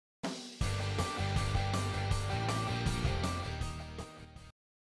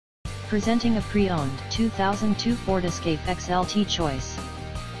Presenting a pre-owned 2002 Ford Escape XLT choice.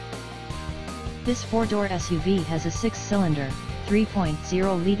 This four-door SUV has a 6-cylinder,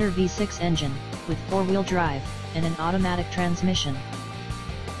 3.0-liter V6 engine, with 4-wheel drive, and an automatic transmission.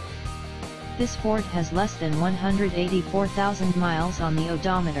 This Ford has less than 184,000 miles on the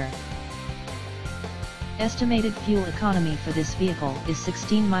odometer. Estimated fuel economy for this vehicle is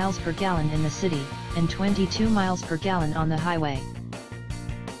 16 miles per gallon in the city, and 22 miles per gallon on the highway.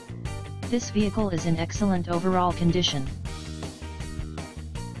 This vehicle is in excellent overall condition.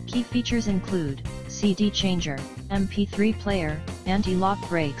 Key features include CD changer, MP3 player, anti-lock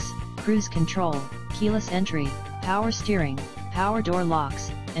brakes, cruise control, keyless entry, power steering, power door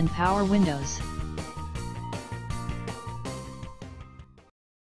locks, and power windows.